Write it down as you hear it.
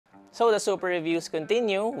So the Super reviews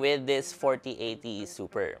continue with this 4080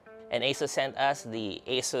 Super. And ASUS sent us the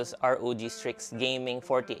ASUS ROG Strix Gaming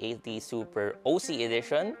 4080 Super OC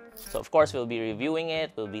Edition. So of course we'll be reviewing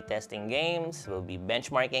it, we'll be testing games, we'll be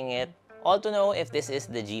benchmarking it, all to know if this is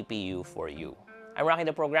the GPU for you. I'm Rocky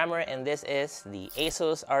the Programmer, and this is the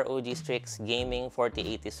ASUS ROG Strix Gaming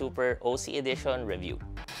 4080 Super OC Edition review.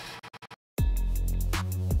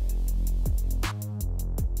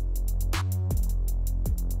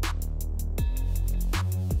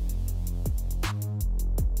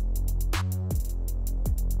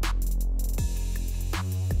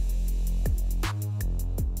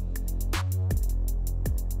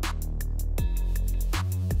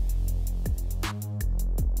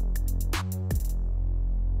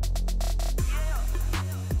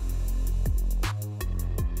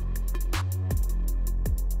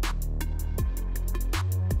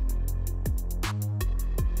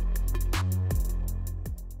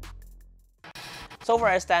 So for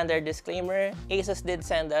our standard disclaimer, ASUS did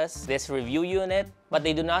send us this review unit, but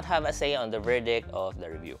they do not have a say on the verdict of the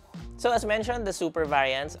review. So as mentioned, the Super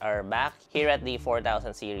variants are back here at the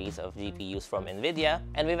 4000 series of GPUs from NVIDIA,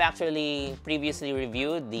 and we've actually previously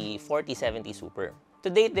reviewed the 4070 Super. To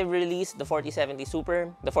date, they've released the 4070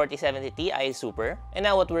 Super, the 4070 Ti Super, and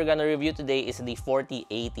now what we're gonna review today is the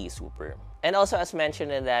 4080 Super. And also, as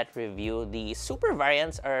mentioned in that review, the Super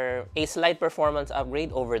variants are a slight performance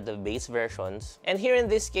upgrade over the base versions. And here in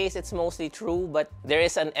this case, it's mostly true, but there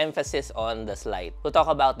is an emphasis on the slight. We'll talk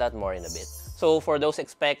about that more in a bit. So for those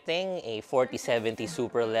expecting a 4070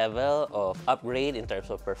 Super level of upgrade in terms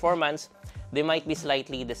of performance, they might be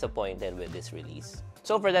slightly disappointed with this release.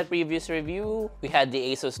 So for that previous review, we had the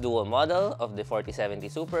ASUS dual model of the 4070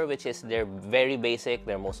 Super, which is their very basic,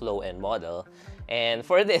 their most low-end model. And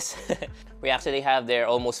for this, we actually have their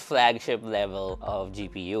almost flagship level of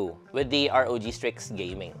GPU with the ROG Strix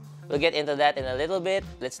Gaming. We'll get into that in a little bit.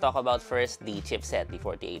 Let's talk about first the chipset, the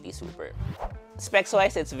 4080 Super.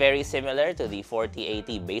 Specs-wise, it's very similar to the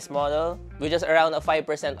 4080 base model, with just around a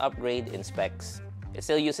 5% upgrade in specs. It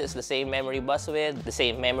still uses the same memory bus width, the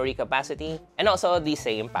same memory capacity, and also the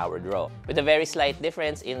same power draw, with a very slight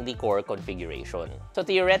difference in the core configuration. So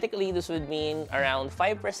theoretically, this would mean around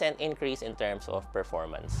 5% increase in terms of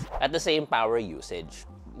performance at the same power usage.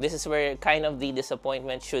 This is where kind of the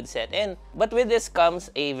disappointment should set in, but with this comes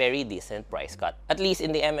a very decent price cut, at least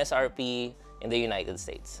in the MSRP in the United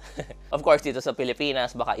States. Of course, dito sa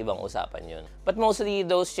Pilipinas, baka ibang usapan yun. But mostly,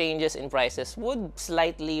 those changes in prices would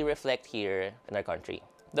slightly reflect here in our country.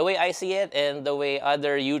 The way I see it, and the way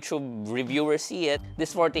other YouTube reviewers see it,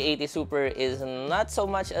 this 4080 Super is not so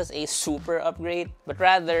much as a super upgrade, but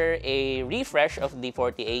rather a refresh of the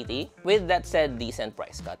 4080 with that said decent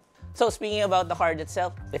price cut. So speaking about the card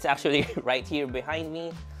itself, it's actually right here behind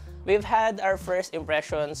me. We've had our first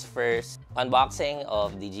impressions, first unboxing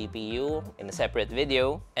of the GPU in a separate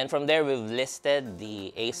video, and from there we've listed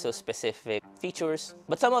the ASUS specific features.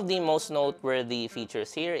 But some of the most noteworthy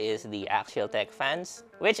features here is the Axial Tech fans,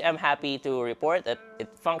 which I'm happy to report that it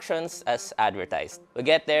functions as advertised. We'll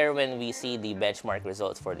get there when we see the benchmark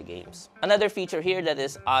results for the games. Another feature here that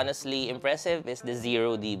is honestly impressive is the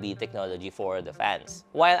 0 dB technology for the fans.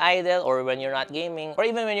 While idle or when you're not gaming, or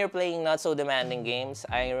even when you're playing not so demanding games,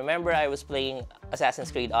 I remember I was playing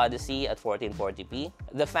Assassin's Creed Odyssey at 1440p.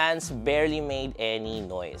 The fans barely made any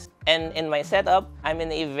noise. And in my setup, I'm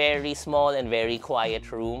in a very small and very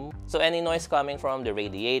quiet room. So any noise coming from the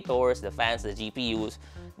radiators, the fans, the GPUs,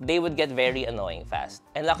 they would get very annoying fast.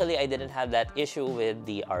 And luckily, I didn't have that issue with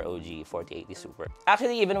the ROG 4080 Super.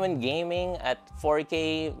 Actually, even when gaming at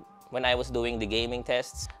 4K, when I was doing the gaming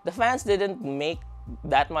tests, the fans didn't make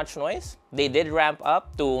that much noise. They did ramp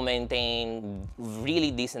up to maintain really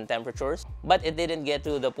decent temperatures, but it didn't get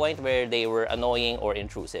to the point where they were annoying or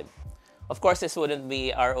intrusive. Of course, this wouldn't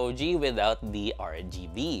be ROG without the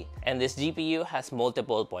RGB. And this GPU has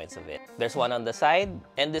multiple points of it. There's one on the side,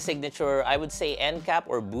 and the signature, I would say, end cap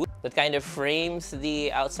or boot that kind of frames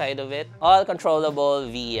the outside of it, all controllable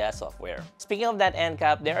via software. Speaking of that end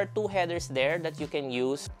cap, there are two headers there that you can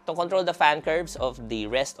use to control the fan curves of the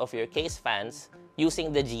rest of your case fans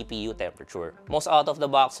using the GPU temperature. Most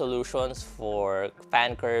out-of-the-box solutions for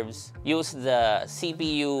fan curves use the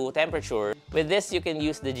CPU temperature. With this, you can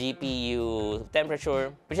use the GPU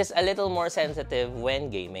temperature, which is a little more sensitive when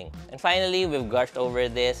gaming. And finally, we've gushed over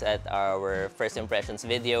this at our first impressions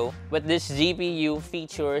video, but this GPU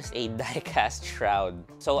features a die-cast shroud.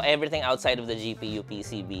 So everything outside of the GPU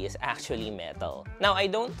PCB is actually metal. Now, I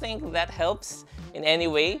don't think that helps in any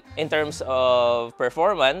way in terms of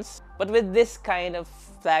performance, But with this kind of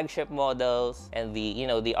flagship models and the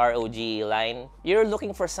ROG line, you're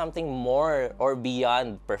looking for something more or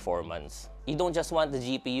beyond performance. You don't just want the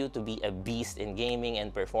GPU to be a beast in gaming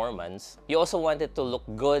and performance. You also want it to look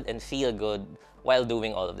good and feel good while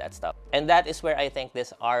doing all of that stuff. And that is where I think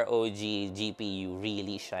this ROG GPU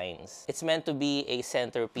really shines. It's meant to be a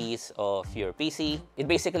centerpiece of your PC. It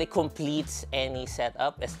basically completes any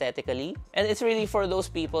setup aesthetically. And it's really for those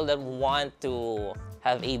people that want to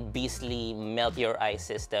have a beastly melt your eye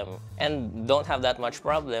system and don't have that much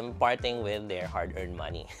problem parting with their hard-earned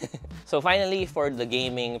money. So finally, for the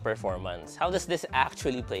gaming performance, how does this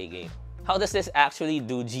actually play game? How does this actually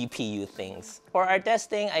do GPU things? For our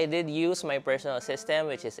testing, I did use my personal system,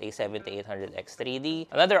 which is a 7800X3D,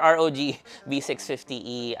 another ROG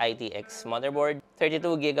B650E ITX motherboard,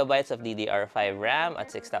 32GB of DDR5 RAM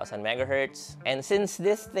at 6000 MHz. And since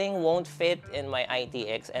this thing won't fit in my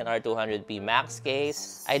ITX NR200P Max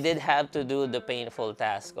case, I did have to do the painful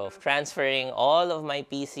task of transferring all of my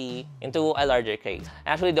PC into a larger case.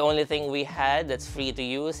 Actually, the only thing we had that's free to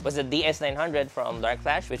use was the DS900 from Dark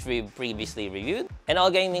Flash, which we previously reviewed. And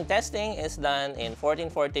all gaming testing is done in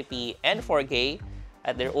 1440p and 4K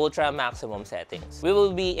at their ultra maximum settings. We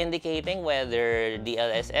will be indicating whether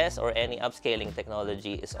DLSS or any upscaling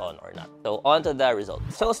technology is on or not. So on to the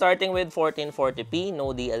results. So starting with 1440p, no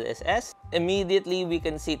DLSS. Immediately we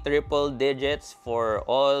can see triple digits for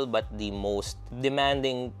all but the most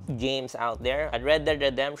demanding games out there. At Red Dead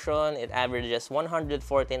Redemption, it averages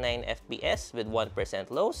 149 FPS with 1%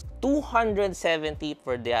 lows, 270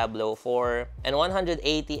 for Diablo 4, and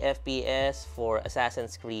 180 FPS for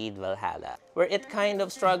Assassin's Creed Valhalla. Where it kind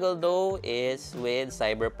of struggled though is with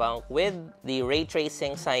Cyberpunk with the ray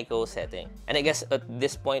tracing psycho setting. And I guess at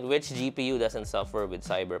this point, which GPU doesn't suffer with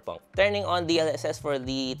Cyberpunk? Turning on DLSS for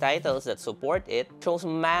the titles that support it shows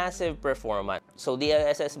massive performance. So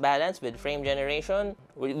DLSS balance with frame generation,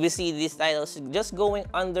 we see these titles just going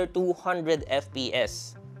under 200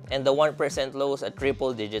 FPS. And the 1% lows at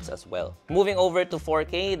triple digits as well. Moving over to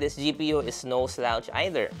 4K, this GPU is no slouch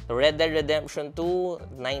either. So Red Dead Redemption 2,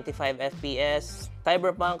 95 FPS,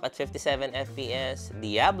 Cyberpunk at 57 FPS,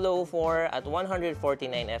 Diablo 4 at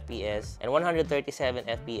 149 FPS, and 137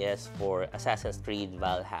 FPS for Assassin's Creed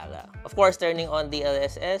Valhalla. Of course, turning on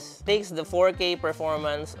DLSS takes the 4K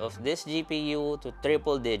performance of this GPU to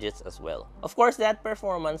triple digits as well. Of course, that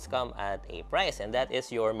performance comes at a price, and that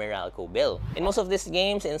is your Meralco bill. In most of these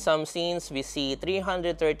games, in some scenes, we see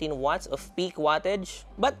 313 watts of peak wattage.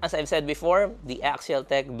 But as I've said before, the Axial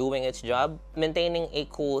Tech doing its job, maintaining a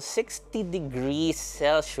cool 60 degrees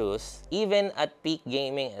Celsius even at peak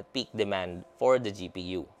gaming at peak demand for the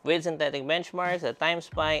GPU. With synthetic benchmarks, at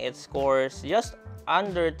TimeSpy, it scores just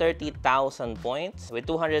under 30,000 points with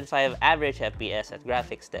 205 average FPS at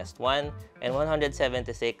Graphics Test 1 and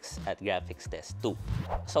 176 at Graphics Test 2.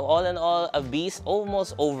 So all in all, a beast,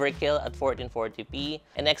 almost overkill at 1440p,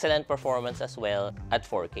 and excellent performance as well at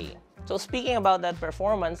 4K. So speaking about that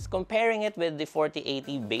performance, comparing it with the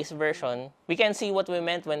 4080 base version, we can see what we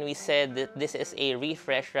meant when we said that this is a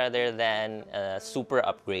refresh rather than a super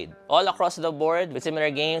upgrade. All across the board, with similar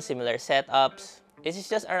games, similar setups, it's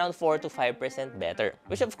just around 4 to 5% better,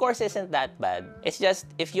 which of course isn't that bad. It's just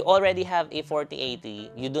if you already have a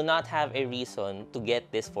 4080, you do not have a reason to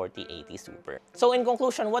get this 4080 Super. So in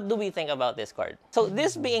conclusion, what do we think about this card? So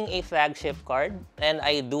this being a flagship card, and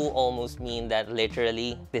I do almost mean that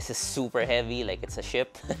literally, this is super heavy, like it's a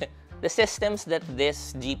ship. The systems that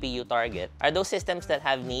this GPU target are those systems that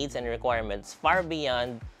have needs and requirements far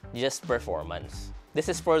beyond just performance. This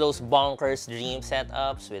is for those bonkers dream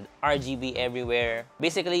setups with RGB everywhere.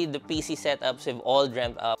 Basically, the PC setups we've all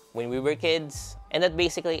dreamt up when we were kids. And that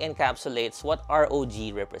basically encapsulates what ROG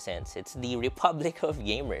represents. It's the Republic of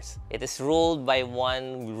Gamers. It is ruled by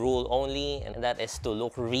one rule only, and that is to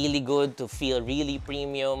look really good, to feel really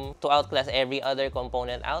premium, to outclass every other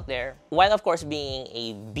component out there, while of course being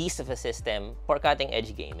a beast of a system for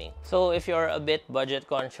cutting-edge gaming. So if you're a bit budget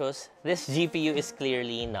conscious, this GPU is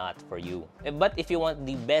clearly not for you. But if you want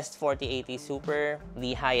the best 4080 Super,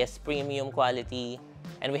 the highest premium quality,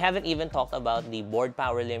 and we haven't even talked about the board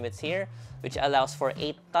power limits here, which allows for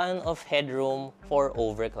a ton of headroom for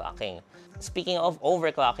overclocking. Speaking of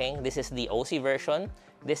overclocking, this is the OC version.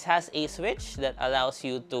 This has a switch that allows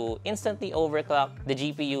you to instantly overclock the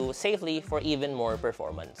GPU safely for even more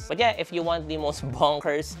performance. But yeah, if you want the most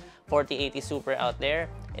bonkers 4080 Super out there,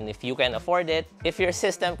 and if you can afford it, if your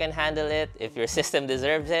system can handle it, if your system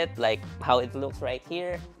deserves it, like how it looks right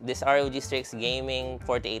here, this ROG Strix Gaming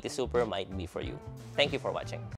 4080 Super might be for you. Thank you for watching.